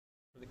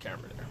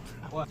camera there.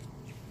 What?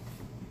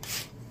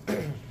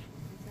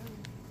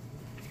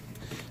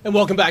 And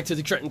welcome back to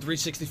the Trenton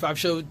 365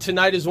 show.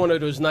 Tonight is one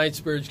of those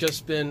nights where it's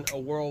just been a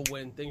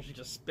whirlwind. Things are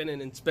just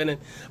spinning and spinning.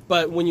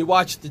 But when you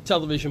watch the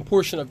television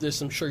portion of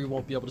this, I'm sure you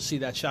won't be able to see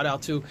that. Shout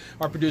out to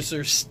our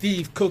producer,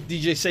 Steve Cook,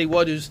 DJ Say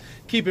What, who's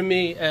keeping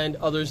me and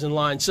others in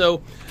line.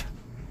 So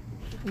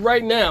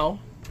right now,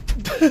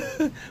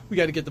 we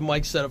got to get the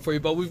mic set up for you.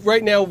 But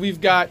right now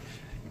we've got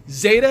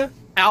Zeta,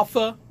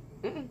 Alpha,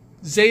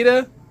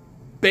 Zeta,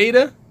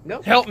 Beta.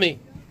 Nope. Help me.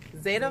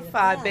 Zeta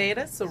Phi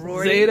Beta,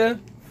 Sorority. Zeta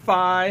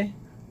Phi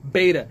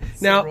Beta.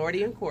 Now,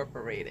 Sorority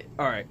Incorporated.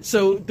 all right.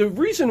 So the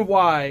reason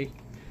why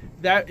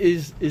that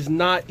is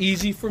not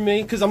easy for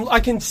me, because I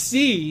can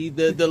see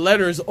the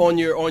letters on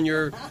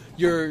your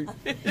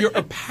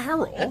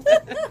apparel,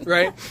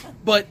 right?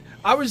 But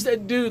I was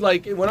that dude,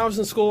 like, when I was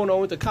in school and I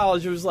went to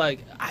college, it was like,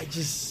 I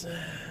just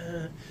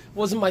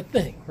wasn't my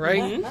thing,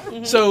 right?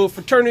 Mm-hmm. So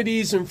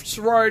fraternities and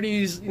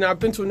sororities, I've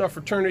been to enough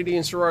fraternity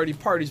and sorority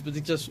parties, but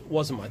it just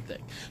wasn't my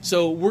thing.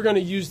 So we're going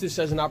to use this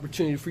as an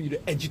opportunity for you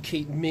to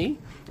educate me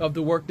of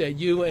the work that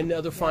you and the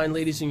other fine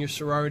ladies in your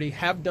sorority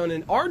have done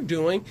and are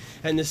doing,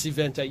 and this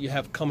event that you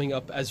have coming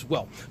up as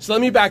well. So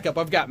let me back up.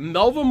 I've got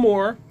Melva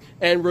Moore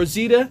and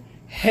Rosita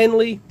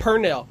Henley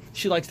Purnell.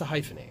 She likes to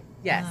hyphenate.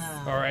 Yes.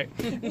 All right.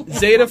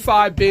 Zeta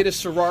Phi Beta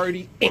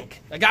Sorority, Inc.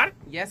 I got it?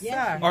 Yes,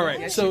 sir. All right.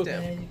 Yes, so,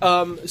 you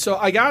do. So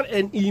I got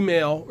an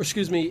email, or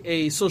excuse me,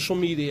 a social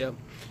media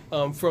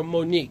from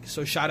Monique.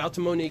 So shout out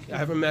to Monique. I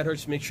haven't met her,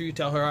 so make sure you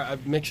tell her.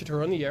 I've mentioned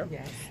her on the air.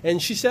 Yes. And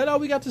she said,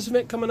 we got this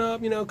event coming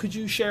up. Could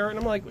you share it? And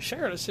I'm like, well,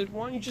 share it. I said,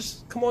 why don't you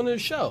just come on to the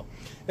show?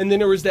 And then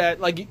there was that,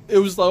 like, it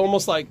was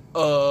almost like,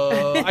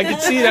 I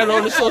could see that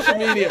on the social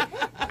media.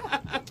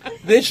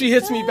 Then she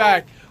hits me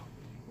back.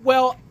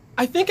 Well,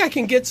 I think I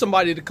can get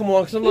somebody to come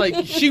on, because I'm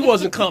like, she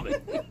wasn't coming.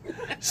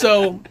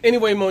 So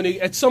anyway, Monique,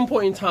 at some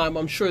point in time,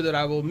 I'm sure that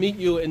I will meet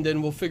you, and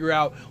then we'll figure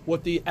out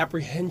what the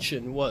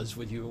apprehension was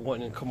with you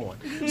wanting to come on.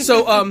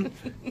 So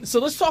so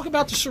let's talk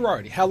about the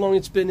sorority, how long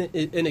it's been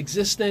in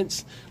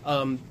existence,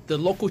 the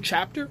local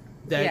chapter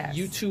that Yes.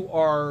 you two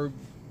are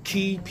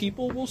key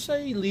people, we'll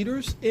say,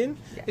 leaders in,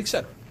 Yes.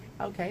 etc.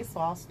 Okay,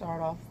 so I'll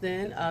start off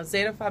then.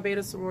 Zeta Phi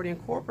Beta Sorority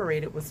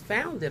Incorporated was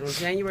founded on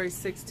January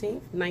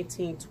 16th,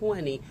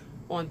 1920,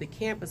 on the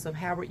campus of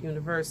Howard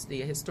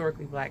University, a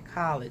historically black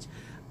college.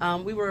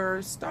 We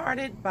were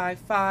started by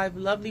 5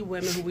 lovely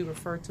women who we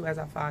refer to as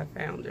our 5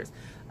 founders.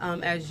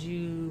 As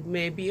you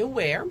may be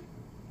aware,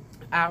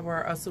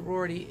 our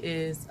sorority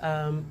is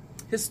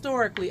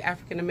historically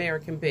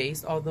African-American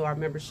based, although our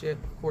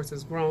membership, of course,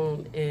 has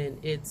grown, and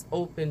it's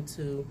open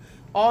to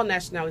all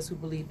nationalities who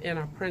believe in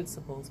our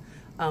principles,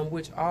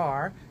 which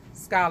are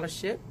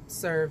scholarship,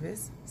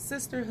 service,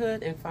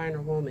 sisterhood, and finer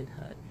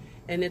womanhood.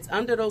 And it's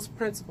under those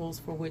principles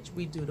for which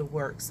we do the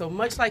work. So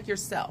much like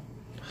yourself,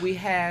 we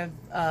have,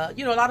 a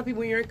lot of people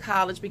when you're in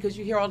college, because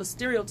you hear all the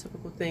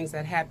stereotypical things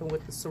that happen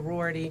with the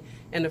sorority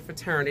and the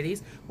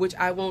fraternities, which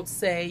I won't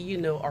say,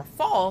 are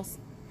false,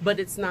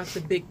 but it's not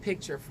the big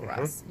picture for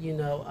us.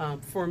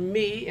 For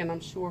me, and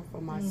I'm sure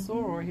for my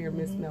soror here,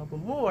 Miss Melba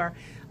Moore,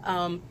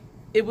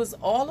 it was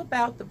all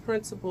about the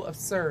principle of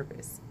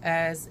service.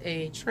 As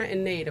a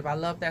Trenton native, I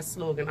love that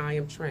slogan, I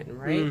am Trenton,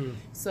 right?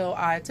 So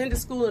I attended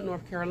school in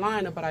North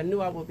Carolina, but I knew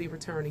I would be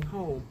returning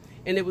home.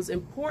 And it was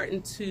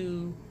important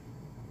to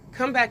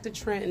come back to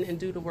Trenton and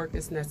do the work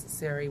that's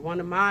necessary. One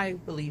of my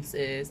beliefs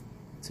is,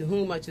 to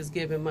whom much is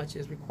given, much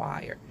is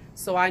required.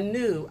 So I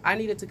knew I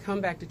needed to come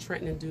back to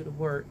Trenton and do the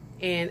work.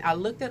 And I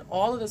looked at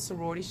all of the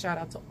sororities, shout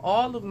out to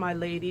all of my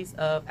ladies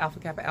of Alpha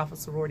Kappa Alpha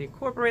Sorority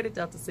Incorporated,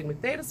 Delta Sigma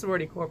Theta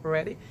Sorority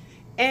Incorporated,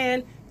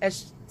 and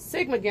as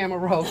Sigma Gamma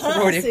Rho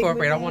Sorority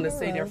Incorporated. I want to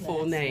say their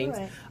full names.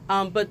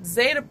 Right. But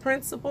Zeta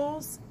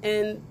principles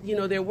and,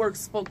 their work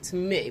spoke to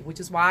me, which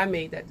is why I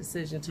made that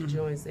decision to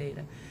join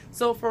Zeta.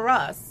 So for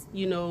us,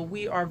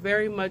 we are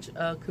very much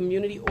a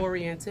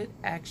community-oriented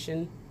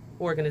action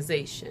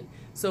organization.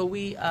 So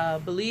we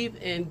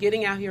believe in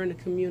getting out here in the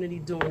community,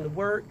 doing the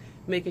work,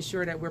 making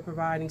sure that we're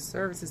providing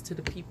services to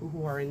the people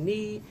who are in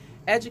need,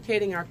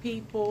 educating our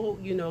people,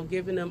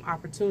 giving them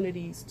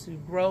opportunities to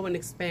grow and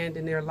expand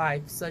in their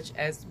life, such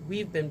as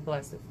we've been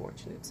blessed and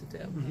fortunate to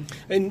do.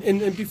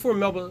 And before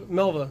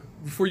Melva,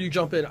 before you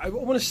jump in, I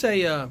want to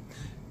say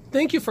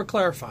thank you for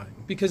clarifying,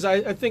 because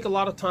I think a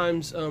lot of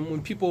times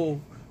when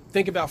people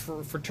think about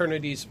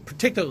fraternities,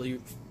 particularly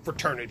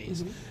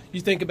fraternities,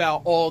 you think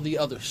about all the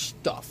other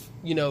stuff,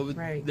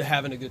 right. the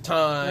having a good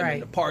time, right.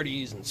 and the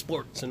parties and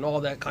sports and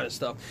all that kind of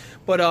stuff.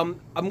 But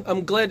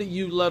I'm glad that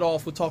you led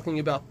off with talking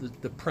about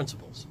the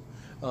principles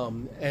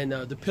and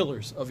the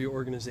pillars of your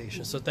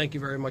organization. So thank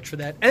you very much for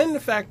that. And the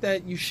fact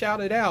that you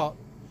shouted out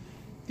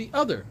the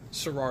other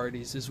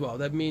sororities as well.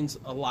 That means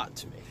a lot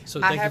to me. So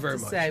thank you very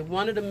much. I have to say,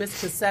 one of the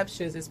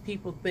misconceptions is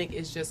people think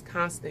it's just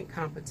constant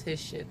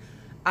competition.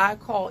 I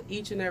call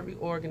each and every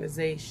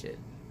organization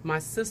my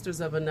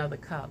sisters of another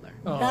color.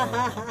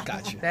 Oh,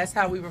 gotcha. That's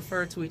how we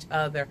refer to each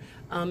other.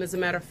 As a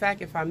matter of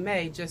fact, if I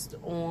may, just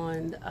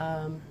on,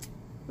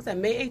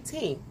 May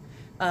 18th,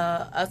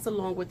 us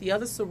along with the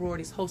other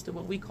sororities hosted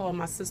what we call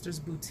My Sister's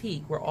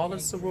Boutique, where all of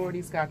the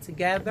sororities got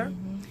together.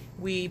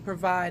 We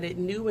provided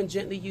new and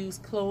gently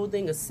used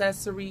clothing,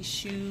 accessories,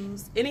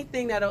 shoes,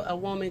 anything that a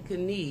woman could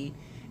need.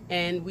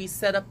 And we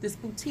set up this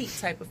boutique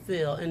type of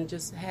feel and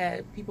just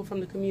had people from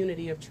the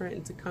community of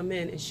Trenton to come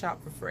in and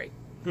shop for free.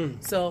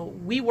 So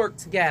we work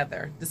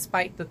together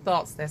despite the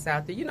thoughts that's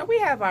out there. You know, we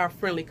have our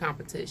friendly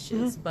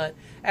competitions, but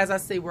as I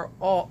say, we're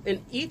all,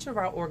 in each of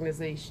our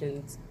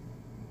organizations,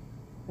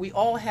 we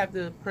all have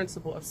the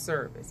principle of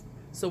service.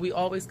 So we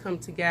always come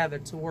together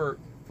to work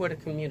for the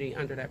community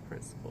under that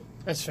principle.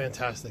 That's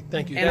fantastic.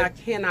 Thank you. And I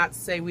cannot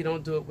say we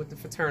don't do it with the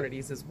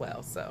fraternities as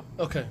well. So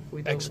okay,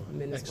 we do excellent. it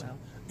with men as well.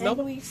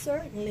 And we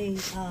certainly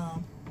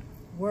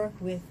work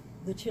with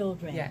the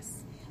children.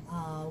 Yes.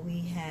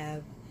 We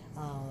have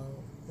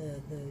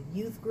the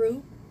youth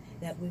group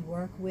that we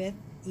work with,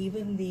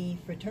 even the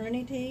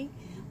fraternity.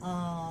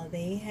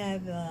 They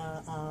have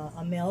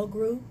a male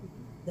group,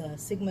 the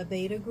Sigma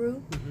Beta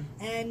group,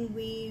 and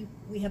we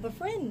have a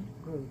friend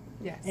group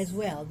as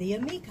well, the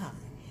Amici,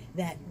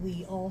 that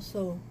we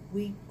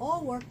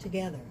all work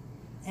together.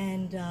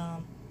 And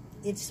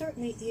it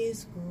certainly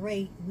is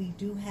great. We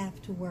do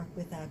have to work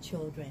with our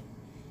children.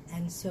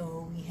 And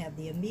so we have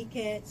the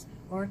Amicettes,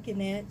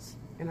 Orchinettes,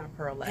 and our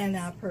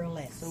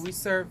Pearlettes. So we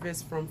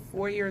service from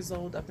 4 years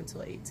old up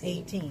until 18.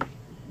 18,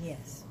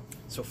 yes.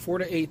 So 4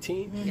 to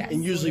 18, Yes.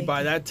 and usually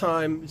by that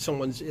time,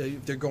 someone's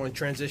if they're going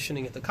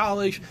transitioning into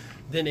college,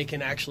 then they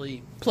can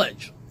actually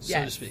pledge,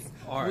 so to speak.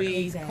 All right.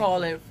 We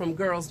call it from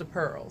girls to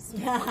pearls.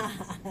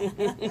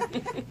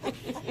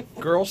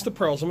 Girls to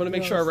pearls. I'm going to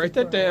make sure I write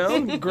that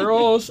down.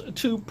 Girls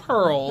to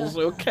pearls.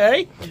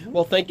 Okay.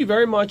 Well, thank you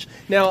very much.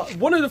 Now,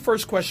 one of the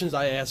first questions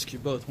I asked you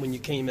both when you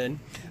came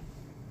in,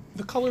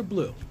 the color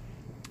blue.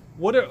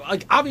 What are,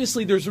 like?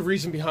 Obviously, there's a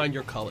reason behind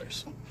your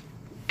colors.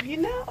 You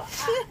know,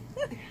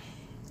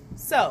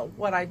 so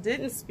what I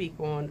didn't speak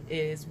on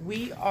is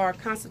we are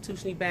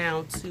constitutionally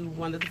bound to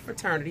one of the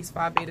fraternities,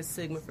 Phi Beta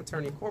Sigma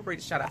Fraternity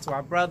Incorporated. Shout out to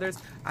our brothers.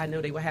 I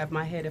know they would have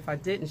my head if I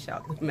didn't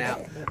shout them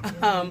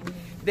out.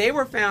 They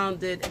were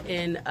founded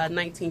in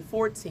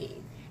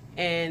 1914,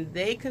 and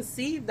they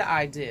conceived the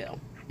ideal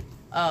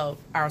of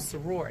our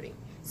sorority.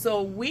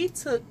 So we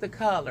took the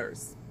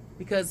colors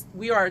because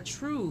we are a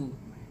true,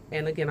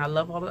 and again, I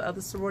love all the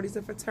other sororities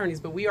and fraternities,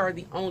 but we are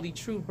the only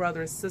true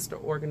brother and sister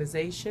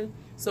organization.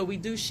 So we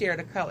do share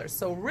the colors.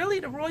 So really,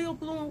 the royal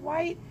blue and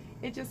white,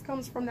 it just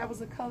comes from that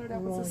was a color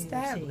that was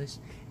established.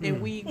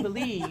 And we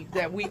believe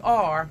that we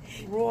are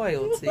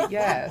royalty,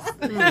 yes.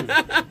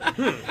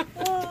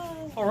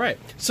 All right.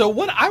 So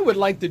what I would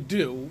like to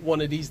do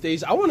one of these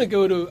days, I want to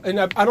go to, and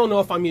I don't know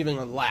if I'm even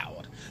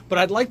allowed, but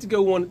I'd like to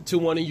go to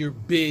one of your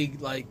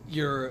big, like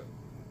your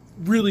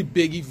really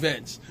big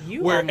events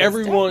where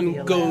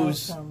everyone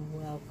goes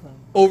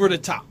over the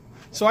top.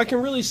 So I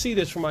can really see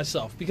this for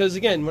myself. Because,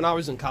 again, when I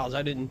was in college,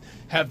 I didn't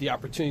have the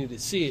opportunity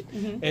to see it.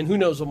 And who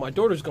knows what my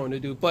daughter's going to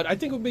do. But I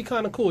think it would be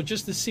kind of cool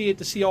just to see it,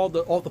 to see all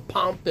the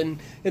pomp and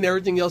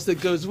everything else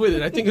that goes with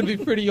it. I think it would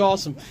be pretty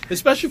awesome,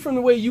 especially from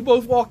the way you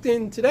both walked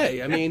in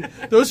today. I mean,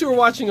 those who are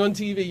watching on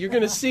TV, you're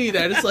going to see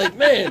that. It's like,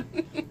 man,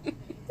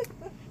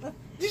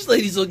 these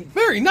ladies look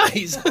very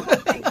nice.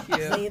 Thank you.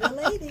 Zeta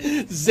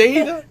ladies.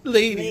 Zeta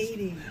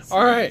ladies.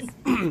 All right.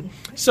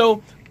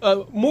 So,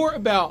 more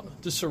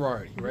about the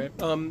sorority, right?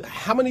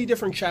 How many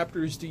different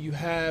chapters do you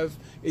have?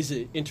 Is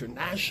it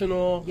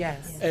international?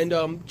 Yes.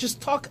 And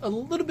just talk a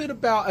little bit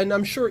about, and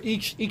I'm sure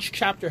each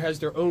chapter has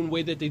their own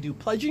way that they do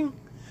pledging,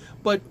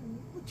 but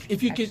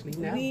if you could,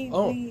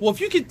 well, if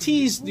you could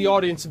tease the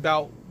audience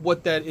about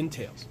what that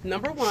entails.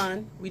 Number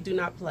one, we do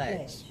not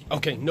pledge.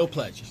 Okay, no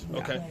pledges.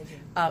 Okay.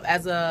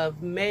 As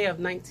of May of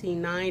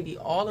 1990,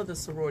 all of the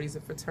sororities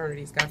and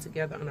fraternities got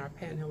together on our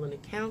Panhandling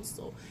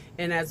Council,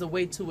 and as a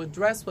way to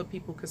address what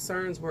people's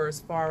concerns were as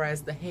far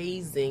as the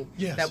hazing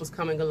that was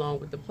coming along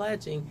with the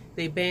pledging,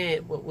 they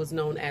banned what was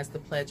known as the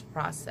pledge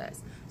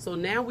process. So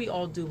now we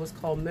all do what's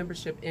called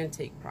membership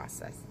intake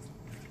processes.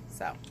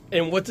 So.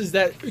 And what does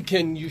that,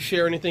 can you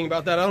share anything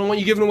about that? I don't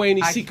want you giving away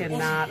any secrets. I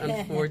cannot,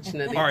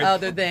 unfortunately,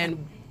 other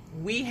than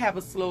we have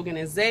a slogan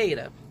in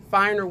Zeta,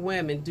 finer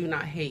women do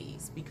not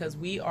haze, because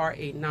we are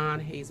a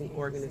non-hazing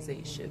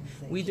organization.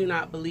 We do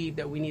not believe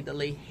that we need to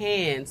lay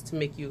hands to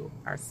make you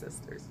our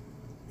sisters.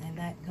 And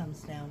that comes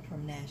down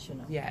from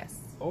national. Yes.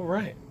 All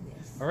right.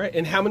 Yes. All right.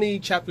 And how many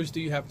chapters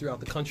do you have throughout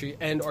the country,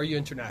 and are you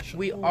international?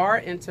 We are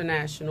an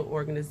international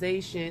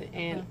organization,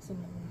 and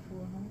Approximately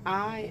 400.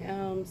 I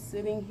am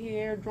sitting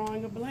here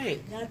drawing a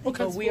blank.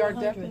 Okay. But we are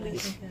definitely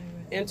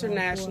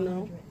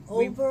international.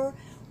 Over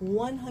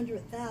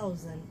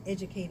 100,000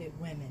 educated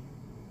women.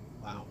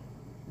 Wow.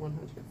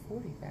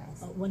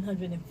 140,000.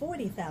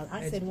 140,000.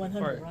 I said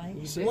 100, right?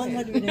 You did.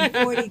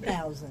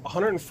 140,000.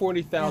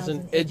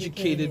 140,000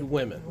 educated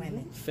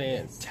women.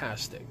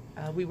 Fantastic.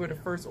 We were the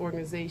first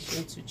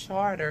organization to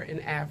charter in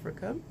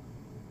Africa.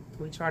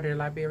 We chartered in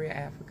Liberia,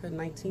 Africa, in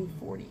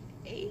 1948.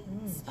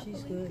 I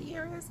She's believe good. the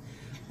year is.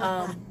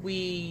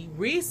 We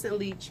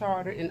recently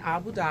chartered in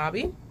Abu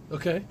Dhabi.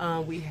 Okay.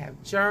 We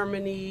have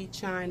Germany,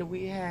 China.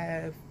 We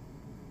have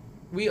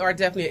We are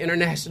definitely an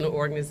international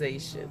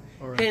organization.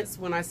 Right. Hence,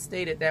 when I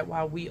stated that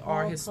while we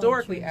are All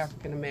historically cultures.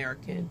 African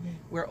American,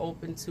 we're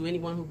open to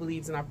anyone who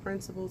believes in our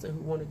principles and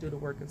who want to do the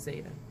work of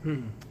Zeta.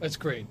 That's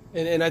great,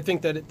 and I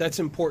think that that's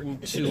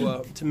important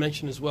to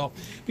mention as well,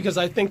 because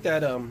I think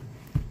that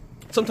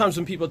sometimes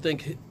when people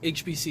think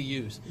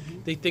HBCUs,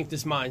 they think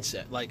this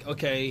mindset like,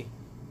 okay,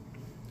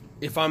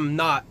 if I'm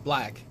not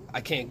black,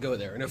 I can't go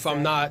there, and if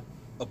I'm not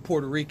a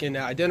Puerto Rican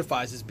that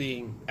identifies as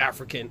being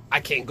African, I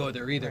can't go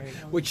there either,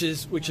 Right. which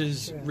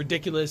is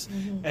ridiculous,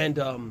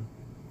 and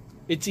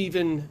it's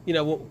even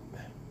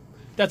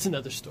that's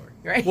another story.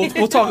 Right.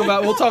 We'll talk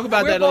about We're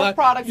that a both lot.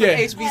 products Yeah. of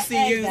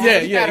HBCUs. Yeah,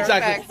 as a yeah, matter of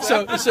exactly.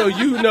 fact, So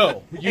you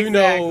know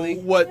Exactly.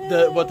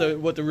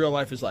 what the real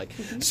life is like.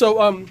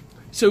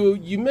 So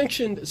you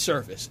mentioned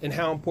service and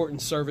how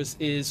important service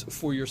is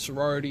for your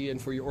sorority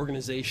and for your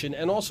organization,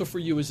 and also for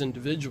you as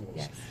individuals.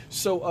 Yes.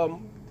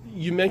 So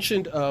you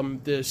mentioned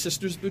the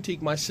Sisters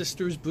Boutique. My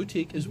Sisters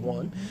Boutique is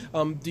one.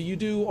 Do you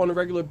do on a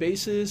regular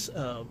basis,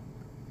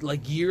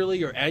 like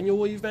yearly or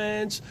annual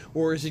events,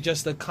 or is it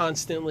just a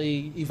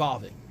constantly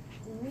evolving?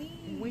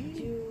 We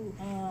do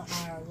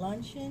our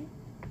luncheon,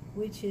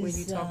 which is when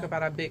you talk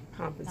about our big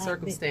pomp and our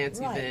circumstance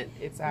big- right. event,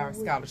 it's our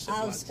scholarship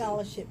Our luncheon.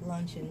 scholarship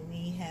luncheon,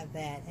 we have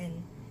that,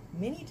 and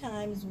many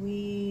times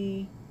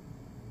we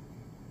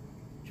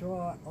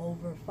draw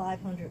over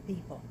 500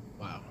 people.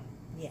 Wow.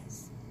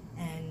 Yes,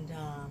 and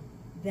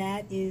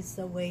that is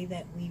the way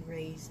that we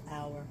raise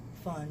our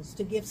funds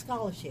to give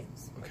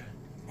scholarships. Okay.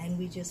 And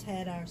we just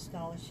had our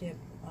scholarship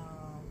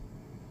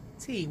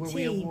Tea, where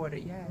we tea,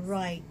 awarded, yes.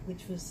 right,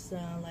 which was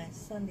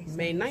last Sunday.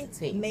 May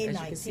 19th. May As 19th.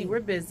 you can see, we're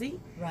busy.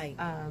 Right.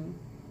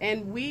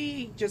 And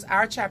we, just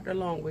our chapter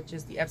alone, which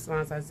is the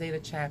Epsilon Psi Zeta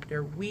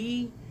chapter,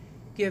 we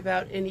give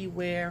out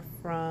anywhere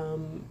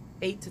from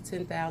 $8,000 to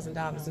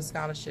 $10,000 in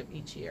scholarship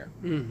each year.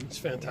 It's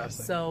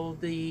fantastic. So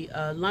the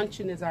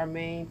luncheon is our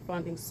main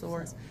funding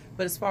source.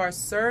 But as far as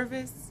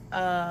service,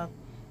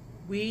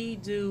 we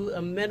do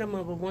a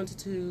minimum of 1 to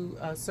 2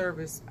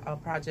 service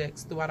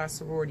projects throughout our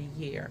sorority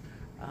year,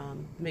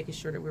 making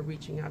sure that we're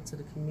reaching out to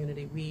the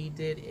community. We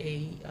did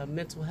a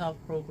mental health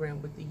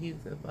program with the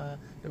youth of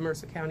the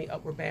Mercer County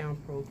Upward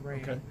Bound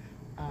program. Okay.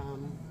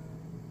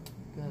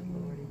 Good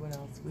Lordy, what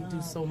else? We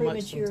do so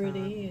much sometimes.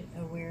 Prematurity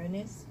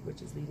awareness.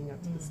 Which is leading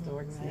up to the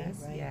Storks. right,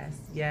 Yes, right.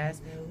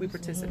 yes. We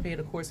participate,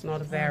 of course, in all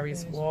the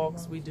various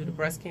walks. We do the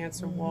breast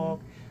cancer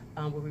walk,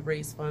 where we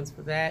raise funds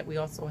for that. We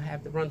also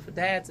have the Run for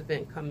Dads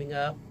event coming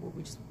up, where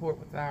we support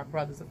with our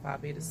brothers of Phi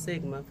Beta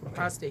Sigma for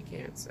prostate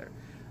cancer.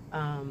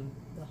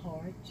 The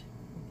heart.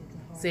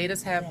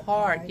 Zetas have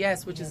heart,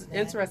 yes, which is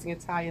interesting and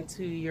tie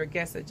into your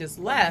guest that just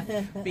left,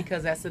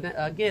 because that's,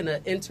 again,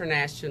 an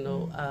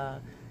international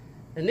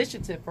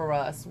initiative for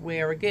us,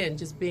 where, again,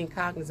 just being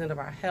cognizant of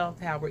our health,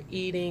 how we're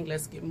eating,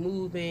 let's get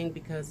moving,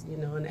 because,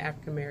 in the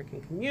African American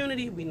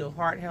community, we know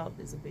heart health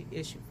is a big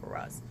issue for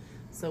us.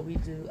 So we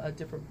do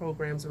different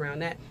programs around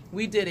that.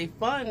 We did a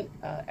fun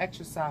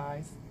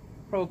exercise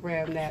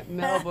program that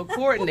Melba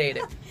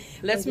coordinated.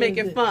 Let's make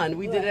it fun.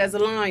 We did it as a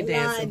line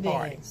dancing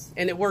party,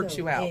 and it works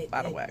you out,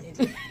 by the way.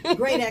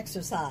 Great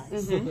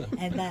exercise,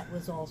 and that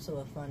was also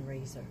a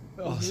fundraiser,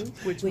 Awesome.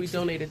 Which we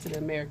donated to the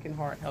American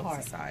Heart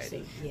Health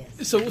Society.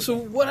 Yes. So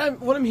what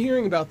I'm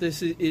hearing about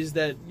this is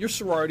that your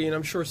sorority, and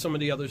I'm sure some of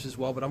the others as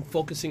well, but I'm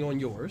focusing on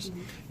yours.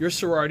 Your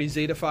sorority,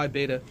 Zeta Phi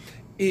Beta,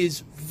 is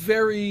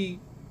very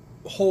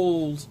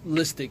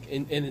holistic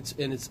in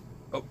its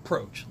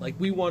approach. Like,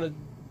 we want to,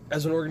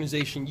 as an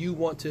organization, you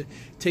want to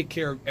take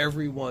care of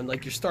everyone.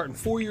 Like, you're starting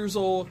 4 years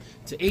old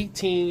to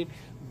 18,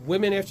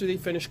 women after they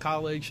finish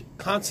college,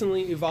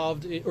 constantly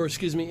involved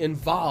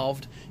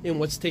in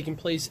what's taking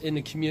place in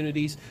the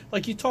communities.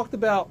 Like, you talked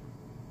about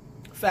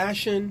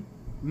fashion,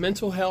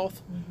 mental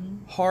health,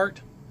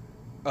 heart,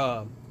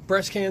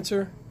 breast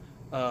cancer.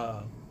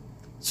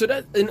 So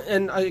that,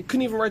 and I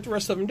couldn't even write the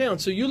rest of them down.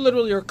 So you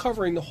literally are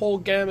covering the whole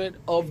gamut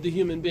of the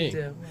human being. We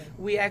do.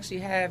 We actually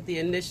have the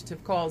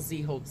initiative called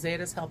Z-Hope.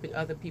 Zeta's helping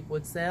other people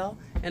excel.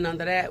 And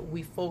under that,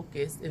 we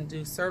focus and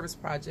do service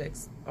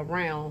projects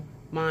around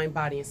mind,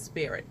 body, and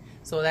spirit.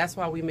 So that's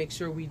why we make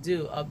sure we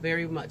do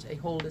very much a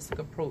holistic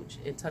approach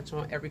and touch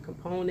on every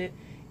component.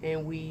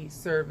 And we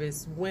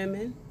service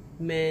women,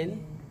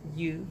 men,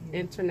 youth,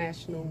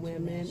 international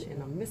women,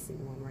 and I'm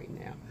missing one right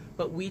now.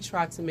 But we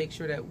try to make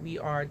sure that we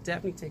are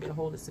definitely taking a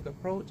holistic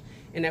approach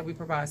and that we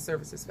provide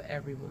services for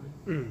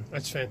everyone.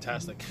 That's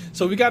fantastic.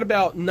 So we got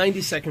about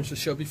 90 seconds to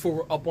show before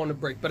we're up on the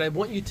break, but I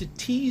want you to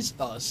tease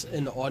us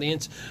in the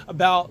audience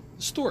about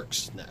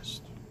Storks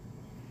Nest.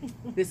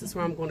 This is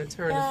where I'm going to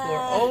turn the floor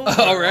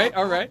over.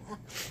 All right.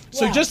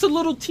 So Well, just a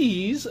little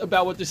tease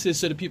about what this is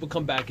so that people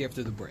come back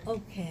after the break.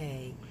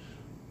 Okay,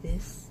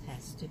 this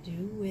has to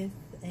do with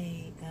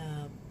a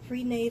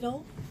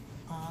prenatal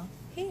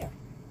care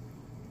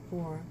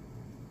for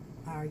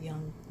our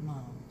young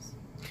moms.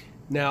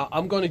 Now,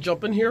 I'm going to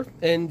jump in here,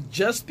 and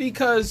just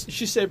because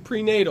she said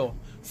prenatal,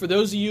 for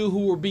those of you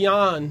who were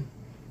beyond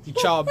the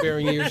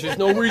childbearing years, there's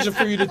no reason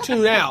for you to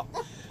tune out.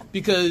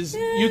 because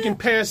you can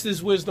pass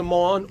this wisdom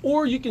on,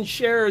 or you can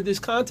share this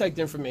contact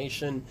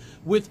information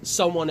with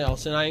someone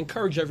else. And I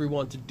encourage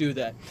everyone to do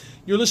that.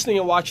 You're listening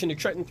and watching the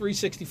Trenton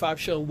 365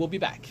 show. We'll be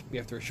back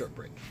after a short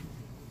break.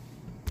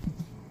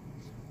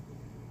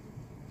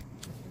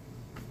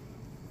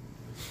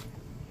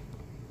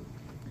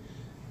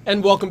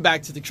 And welcome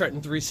back to the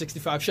Trenton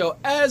 365 show.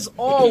 As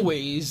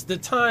always, the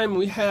time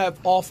we have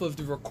off of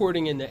the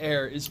recording in the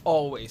air is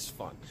always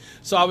fun.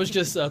 So I was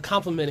just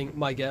complimenting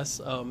my guests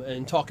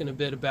and talking a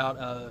bit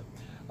about,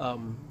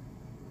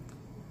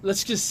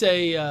 let's just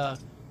say,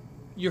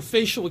 your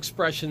facial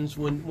expressions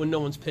when no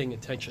one's paying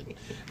attention.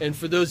 And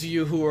for those of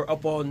you who are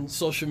up on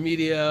social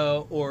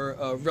media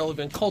or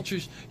relevant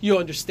cultures, you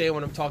understand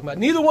what I'm talking about.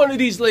 Neither one of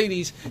these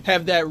ladies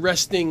have that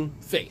resting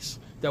face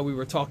that we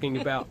were talking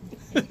about.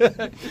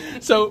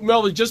 So,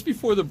 Melvin, just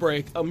before the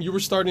break, you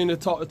were starting to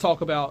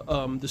talk about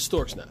the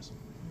Storks Nest.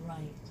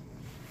 Right.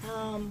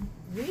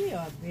 We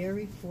are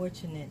very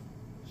fortunate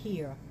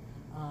here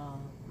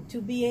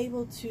to be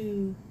able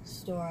to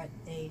start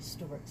a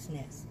Storks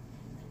Nest.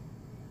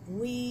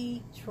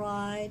 We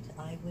tried,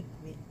 I would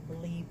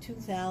believe,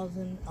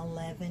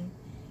 2011,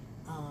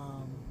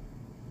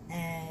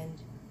 and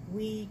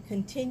we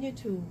continue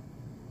to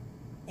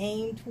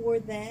aim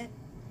toward that.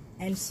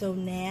 And so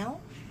now,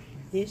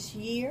 this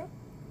year,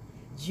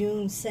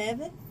 June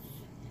 7th,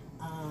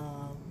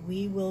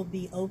 we will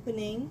be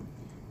opening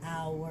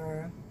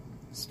our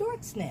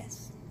Storks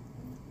Nest.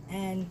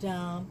 And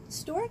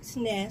Storks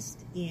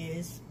Nest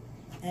is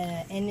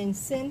an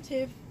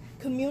incentive,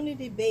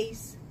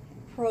 community-based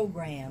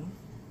program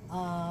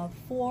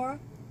for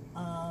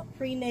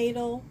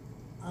prenatal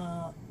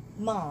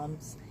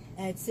moms.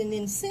 It's an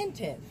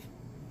incentive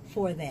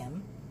for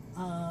them.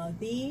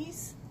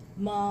 These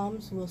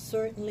moms will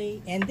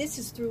certainly, and this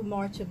is through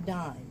March of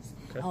Dimes.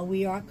 Okay.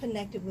 We are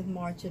connected with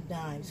March of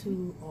Dimes,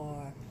 who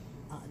are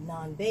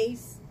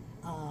non-base,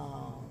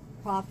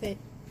 profit,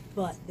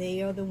 but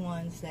they are the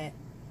ones that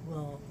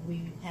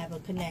we have a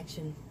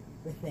connection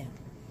with them.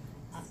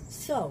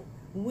 So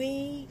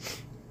we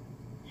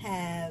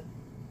have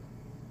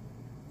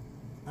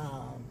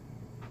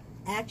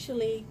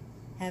actually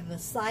have a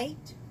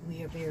site.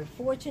 We are very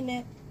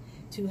fortunate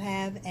to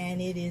have,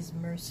 and it is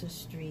Mercer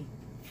Street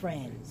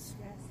Friends.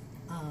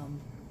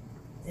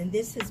 And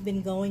this has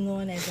been going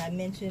on, as I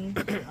mentioned.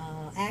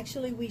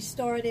 Actually, we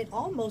started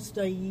almost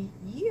a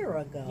year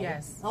ago.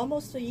 Yes.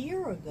 Almost a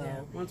year ago.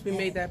 Yeah. Once we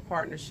made that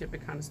partnership,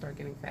 it kind of started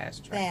getting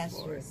fast-tracked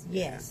for us.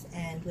 Yes. Yeah.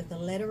 And with a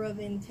letter of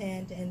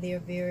intent, and there are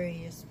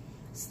various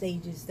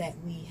stages that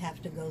we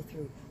have to go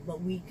through. But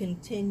we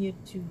continue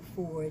to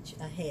forge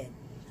ahead.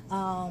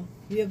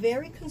 We are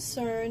very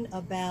concerned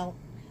about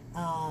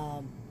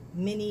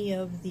many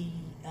of the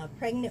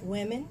pregnant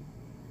women.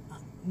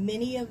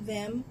 Many of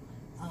them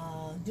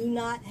do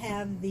not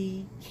have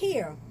the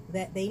care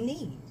that they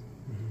need.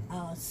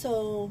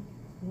 So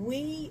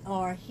we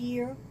are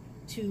here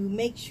to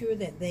make sure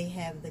that they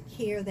have the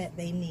care that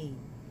they need.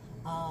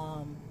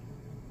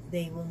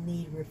 They will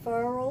need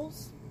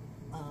referrals.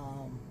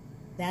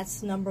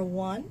 That's number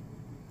one.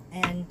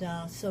 And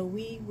so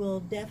we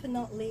will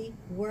definitely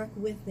work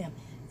with them.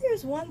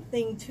 There's one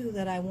thing, too,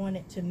 that I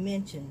wanted to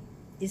mention.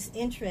 It's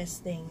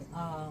interesting,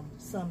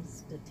 some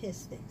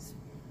statistics.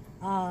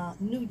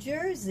 New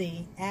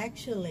Jersey,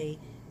 actually,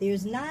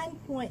 there's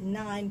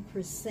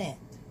 9.9%,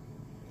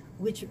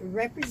 which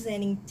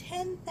representing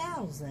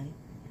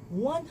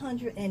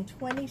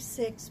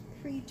 10,126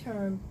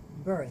 preterm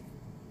birth.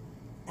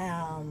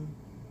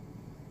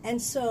 And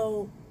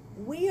so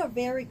we are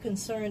very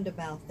concerned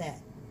about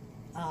that.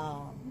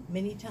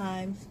 Many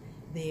times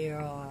there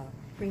are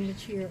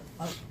premature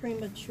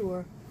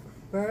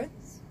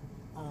births,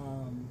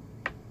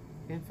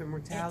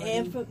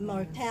 infant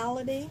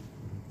mortality.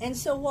 And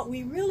so what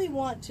we really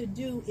want to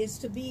do is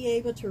to be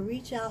able to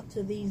reach out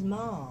to these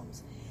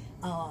moms,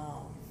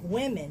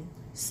 women,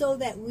 so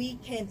that we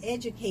can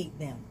educate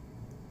them.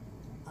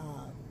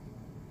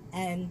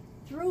 And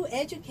through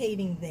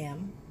educating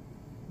them,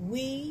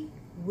 we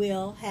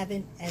will have,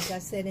 as I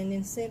said, an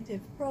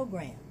incentive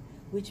program,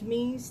 which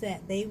means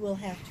that they will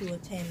have to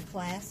attend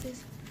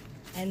classes,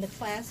 and the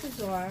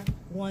classes are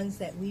ones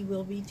that we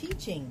will be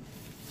teaching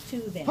to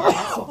them.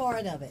 That's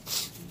part of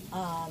it.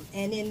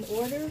 And in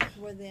order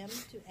for them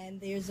to, and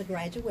there's a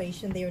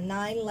graduation, there are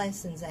 9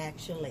 lessons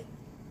actually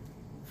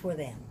for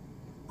them.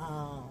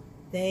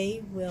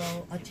 They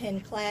will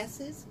attend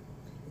classes.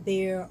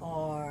 There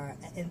are,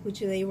 in which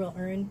they will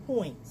earn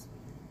points.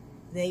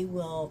 They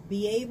will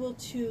be able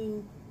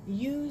to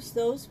use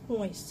those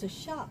points to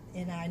shop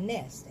in our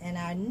nest. And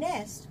our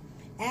nest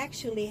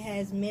actually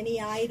has many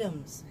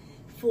items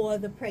for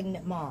the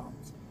pregnant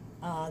moms.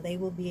 They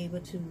will be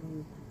able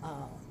to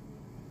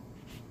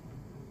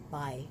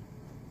buy,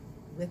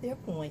 with their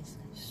points,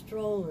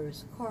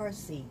 strollers, car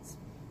seats,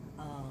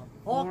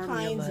 all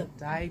kinds of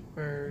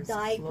diapers,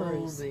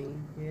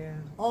 clothing,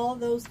 all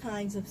those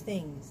kinds of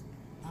things.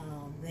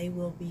 They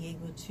will be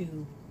able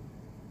to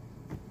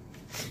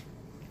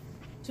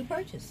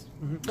purchase.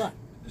 Mm-hmm. But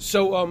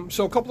So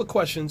a couple of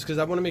questions, because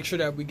I want to make sure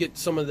that we get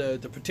some of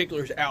the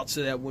particulars out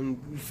so that when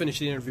we finish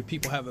the interview,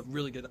 people have a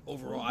really good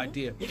overall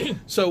idea.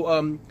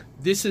 So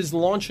this is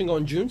launching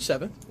on June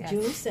 7th. Yes.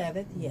 June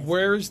 7th, yes.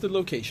 Where is the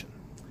location?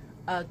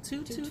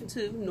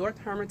 222 North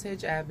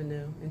Hermitage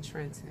Avenue in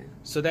Trenton.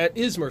 So that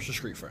is Mercer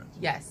Street Friends.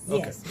 Yes.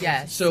 Okay. Yes.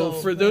 Yes. So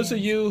for those of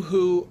you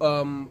who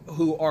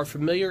are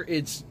familiar,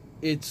 it's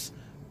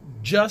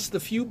just a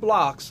few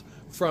blocks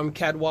from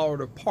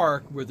Cadwallader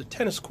Park where the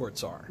tennis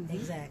courts are.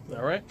 Exactly.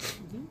 All right.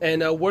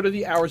 And what are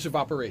the hours of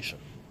operation?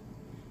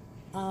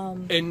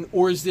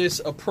 Or is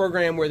this a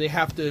program where they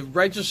have to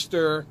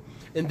register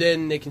and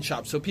then they can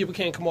shop? So people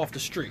can't come off the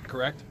street,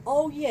 correct?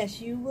 Oh,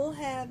 yes, you will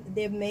have,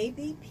 there may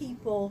be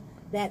people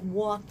that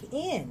walk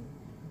in,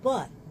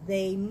 but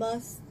they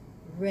must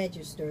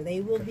register.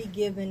 They will be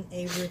given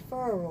a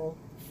referral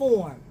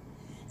form.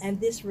 And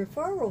this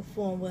referral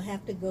form will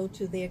have to go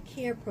to their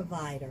care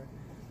provider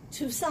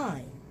to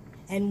sign.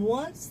 And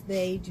once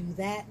they do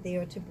that, they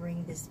are to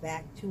bring this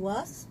back to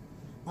us,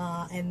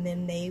 and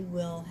then they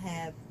will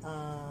have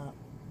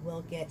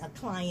will get a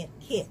client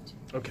kit,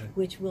 Okay.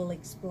 which will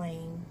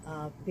explain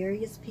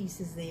various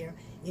pieces there.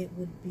 It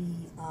would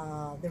be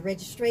the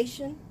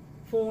registration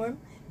form.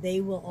 They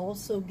will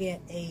also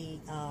get a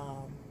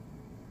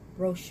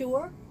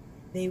brochure.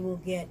 They will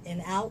get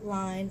an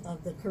outline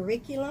of the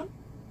curriculum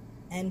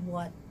and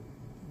what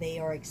they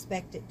are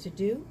expected to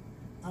do.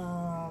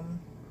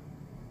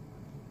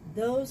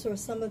 Those are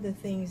some of the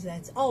things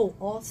that's,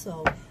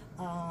 also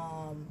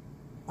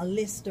a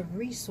list of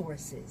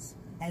resources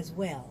as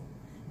well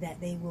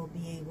that they will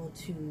be able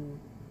to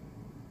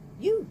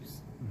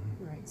use.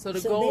 Right. So the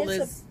So goal there's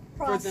a is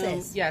for them,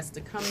 process. yes,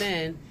 to come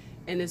in,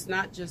 and it's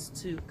not just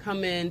to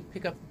come in,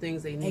 pick up the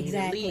things they need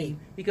Exactly. and leave,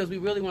 because we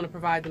really want to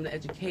provide them the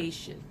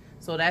education.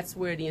 So that's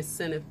where the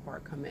incentive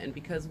part come in,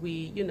 because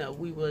we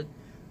would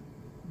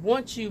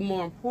want you,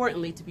 more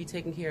importantly, to be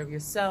taking care of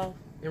yourself.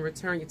 In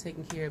return, you're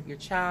taking care of your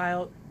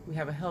child. We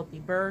have a healthy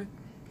birth.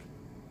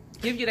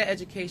 Give you that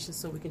education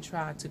so we can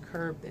try to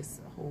curb this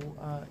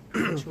whole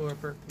premature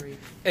birth rate.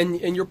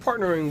 And you're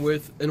partnering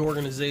with an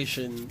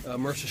organization,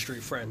 Mercer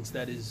Street Friends,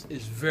 that is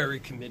very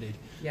committed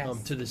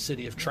Yes. to the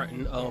city of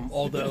Trenton.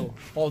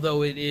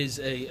 Although it is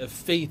a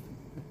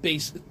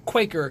faith-based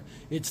Quaker,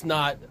 it's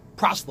not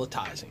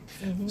proselytizing.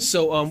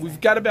 So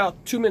we've got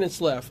about 2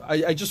 minutes left.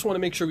 I just want to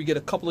make sure we get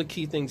a couple of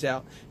key things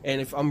out.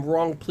 And if I'm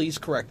wrong, please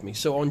correct me.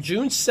 So on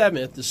June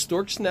 7th, the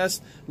Storks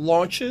Nest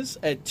launches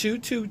at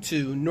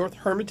 222 North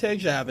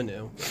Hermitage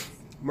Avenue.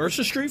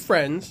 Mercer Street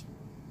Friends,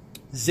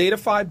 Zeta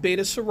Phi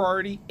Beta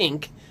Sorority,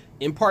 Inc.,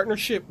 in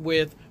partnership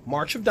with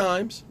March of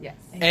Dimes Yes.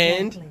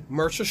 and Exactly.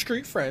 Mercer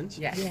Street Friends.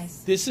 Yes.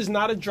 Yes. This is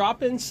not a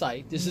drop-in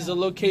site. This is a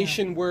No,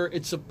 location where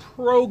it's a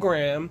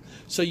program.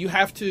 So you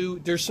have to,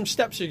 there's some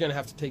steps you're going to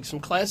have to take, some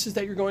classes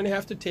that you're going to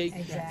have to take.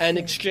 Exactly. And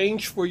in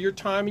exchange for your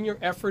time and your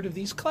effort of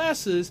these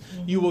classes,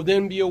 you will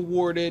then be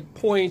awarded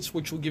points,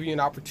 which will give you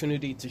an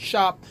opportunity to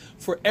shop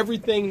for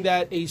everything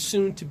that a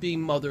soon-to-be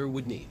mother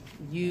would need.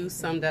 You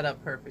summed that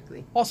up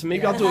perfectly. Awesome.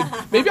 Maybe I'll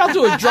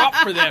do a drop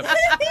for them.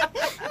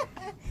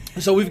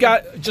 So we've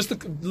got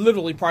just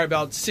literally probably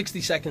about 60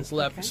 seconds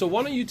left. Okay. So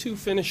why don't you two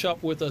finish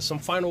up with some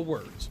final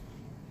words?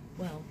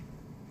 Well,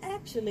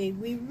 actually,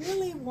 we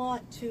really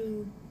want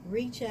to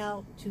reach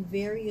out to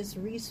various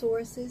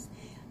resources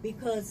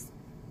because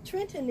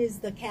Trenton is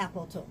the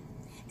capital.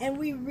 And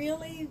we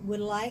really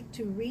would like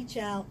to reach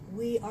out.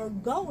 We are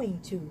going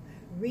to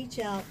reach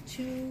out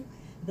to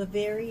the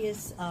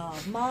various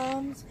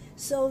moms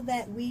so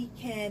that we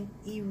can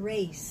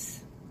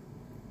erase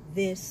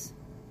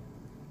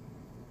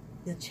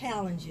the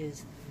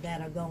challenges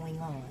that are going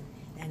on.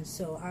 And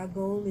so our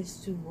goal is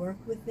to work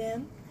with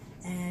them,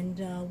 and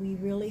we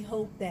really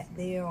hope that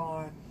there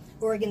are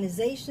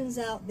organizations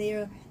out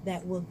there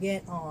that will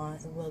get on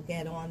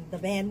the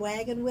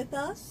bandwagon with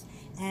us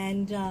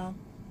and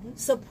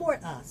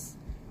support us.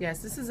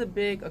 Yes, this is a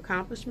big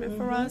accomplishment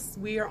for us.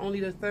 We are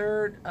only the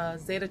third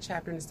Zeta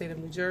chapter in the state of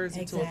New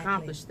Jersey Exactly. to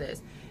accomplish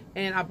this.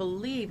 And I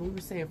believe, we were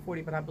saying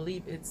 40, but I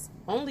believe it's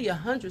only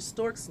 100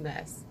 Storks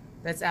Nests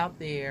that's out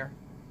there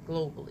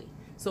globally.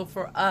 So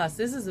for us,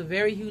 this is a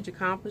very huge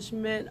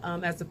accomplishment.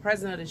 As the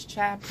president of this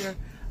chapter,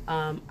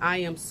 I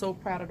am so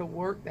proud of the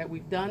work that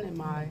we've done and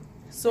my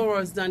soror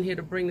has done here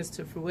to bring this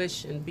to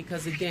fruition,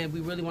 because again, we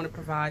really want to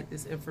provide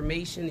this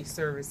information, these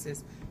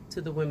services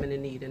to the women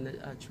in need in the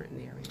Trenton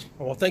area.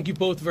 Well, thank you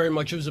both very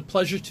much. It was a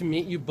pleasure to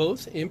meet you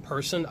both in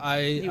person.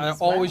 I as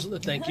well. always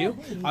thank you.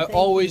 I Thank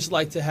always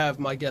like to have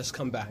my guests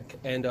come back,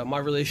 and my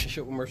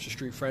relationship with Mercer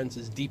Street Friends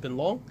is deep and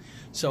long.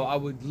 So I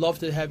would love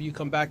to have you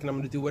come back, and I'm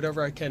going to do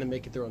whatever I can to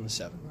make it there on the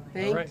 7th.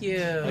 Thank All right? you.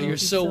 You're you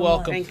so so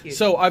welcome. much. Thank you.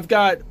 So I've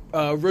got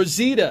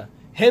Rosita,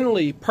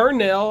 Henley,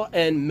 Purnell,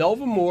 and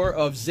Melva Moore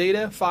of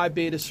Zeta Phi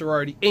Beta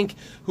Sorority, Inc.,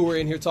 who are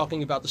in here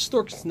talking about the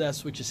Storks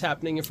Nest, which is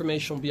happening.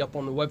 Information will be up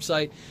on the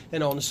website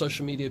and on the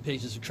social media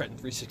pages of Trenton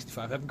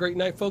 365. Have a great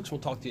night, folks.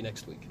 We'll talk to you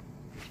next week.